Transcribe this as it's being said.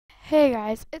Hey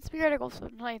guys, it's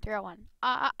Beardicle2301.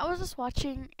 I was just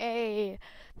watching a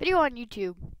video on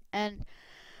YouTube, and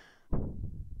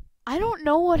I don't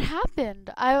know what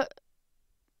happened.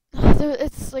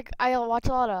 It's like I watch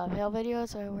a lot of hail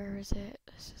videos. So where is it?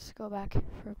 Let's just go back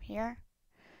from here.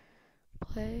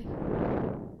 Play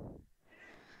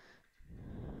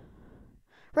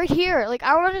right here. Like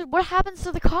I wanted, what happens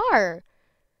to the car?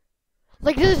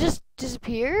 Like does it just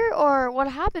disappear, or what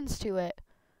happens to it?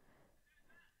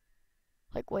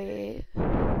 Like wait.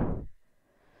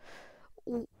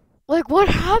 Like what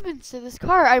happens to this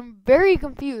car? I'm very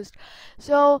confused.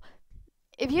 So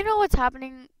if you know what's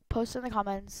happening, post in the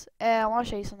comments, and I want to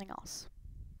show you something else.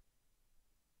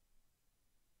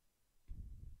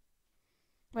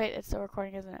 Wait, it's still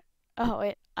recording, isn't it? Oh,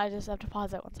 wait, I just have to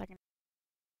pause it 1 second.